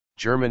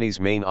Germany's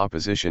main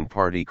opposition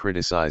party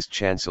criticized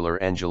Chancellor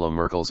Angela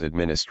Merkel's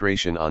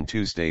administration on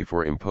Tuesday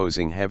for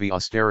imposing heavy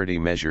austerity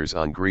measures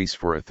on Greece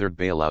for a third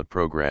bailout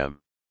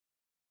program.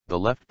 The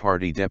left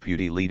party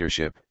deputy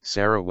leadership,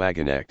 Sahra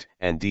Wagenknecht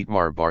and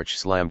Dietmar Bartsch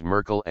slammed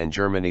Merkel and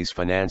Germany's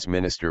finance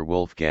minister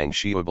Wolfgang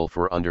Schaeuble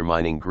for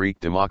undermining Greek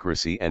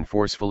democracy and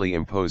forcefully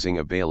imposing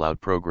a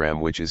bailout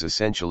program which is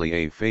essentially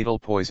a fatal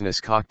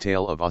poisonous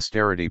cocktail of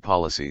austerity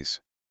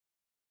policies.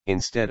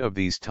 Instead of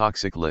these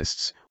toxic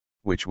lists,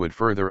 which would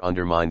further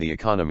undermine the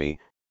economy,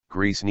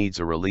 Greece needs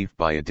a relief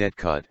by a debt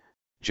cut,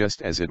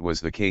 just as it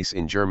was the case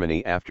in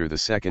Germany after the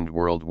Second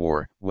World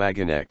War,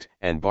 Wagenknecht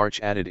and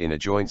Bartsch added in a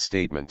joint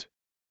statement.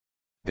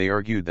 They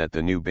argued that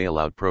the new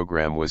bailout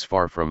program was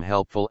far from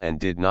helpful and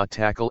did not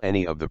tackle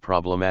any of the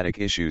problematic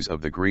issues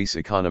of the Greece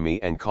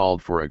economy and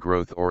called for a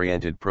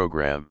growth-oriented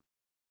program.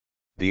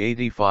 The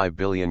 €85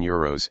 billion,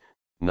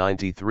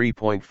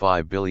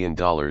 $93.5 billion,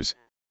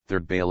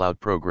 third bailout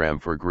program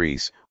for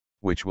Greece,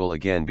 which will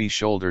again be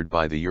shouldered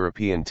by the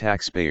European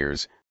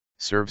taxpayers,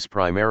 serves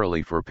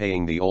primarily for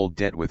paying the old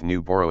debt with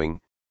new borrowing,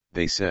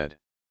 they said.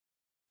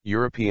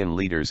 European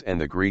leaders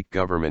and the Greek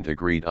government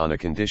agreed on a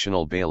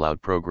conditional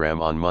bailout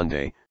program on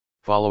Monday,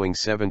 following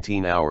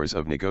 17 hours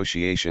of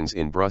negotiations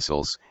in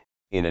Brussels,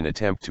 in an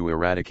attempt to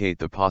eradicate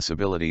the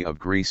possibility of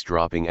Greece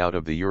dropping out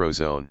of the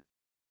Eurozone.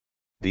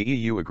 The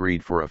EU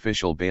agreed for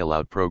official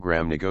bailout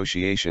program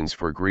negotiations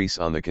for Greece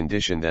on the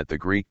condition that the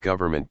Greek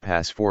government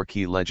pass 4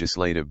 key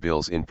legislative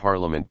bills in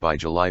Parliament by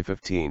July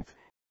 15,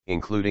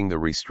 including the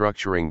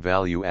restructuring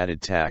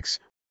value-added tax,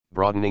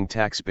 broadening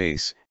tax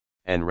base,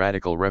 and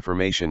radical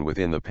reformation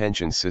within the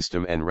pension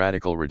system and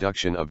radical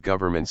reduction of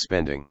government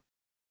spending.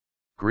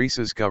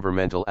 Greece's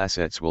governmental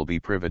assets will be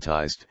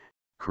privatized,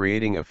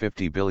 creating a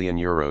 €50 billion,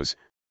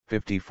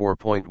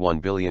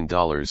 $54.1 billion,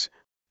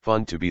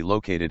 fund to be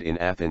located in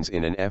Athens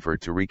in an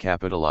effort to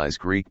recapitalize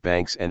Greek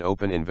banks and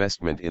open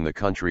investment in the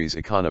country's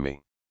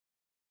economy.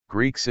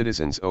 Greek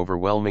citizens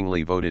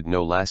overwhelmingly voted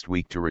no last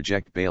week to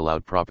reject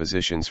bailout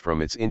propositions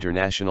from its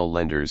international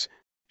lenders,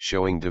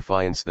 showing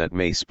defiance that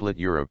may split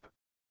Europe.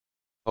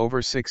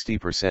 Over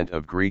 60%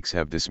 of Greeks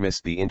have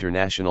dismissed the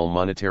International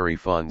Monetary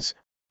Fund's,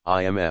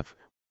 IMF,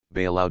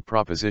 bailout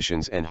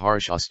propositions and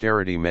harsh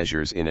austerity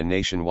measures in a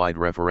nationwide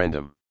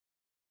referendum.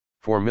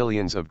 For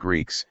millions of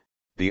Greeks,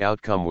 the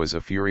outcome was a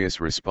furious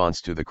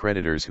response to the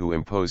creditors who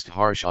imposed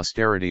harsh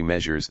austerity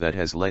measures that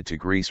has led to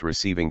Greece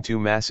receiving 2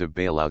 massive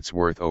bailouts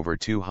worth over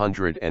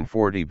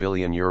 €240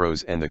 billion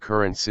and the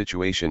current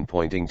situation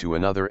pointing to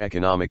another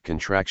economic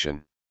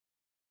contraction.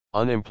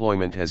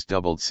 Unemployment has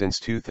doubled since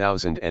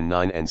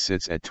 2009 and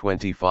sits at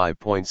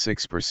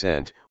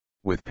 25.6%,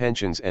 with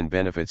pensions and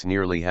benefits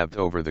nearly halved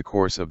over the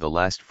course of the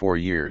last 4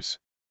 years.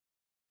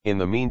 In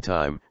the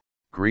meantime,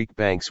 Greek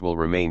banks will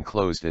remain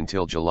closed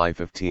until July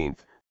 15,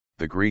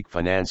 the Greek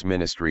Finance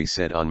Ministry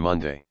said on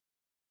Monday.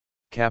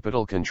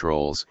 Capital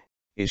controls,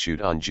 issued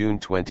on June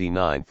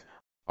 29,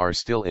 are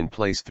still in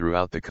place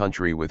throughout the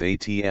country with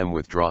ATM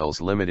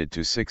withdrawals limited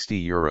to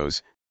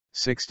 €60,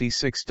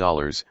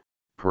 $66,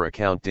 per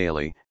account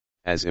daily,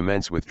 as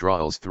immense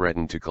withdrawals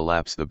threaten to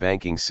collapse the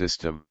banking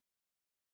system.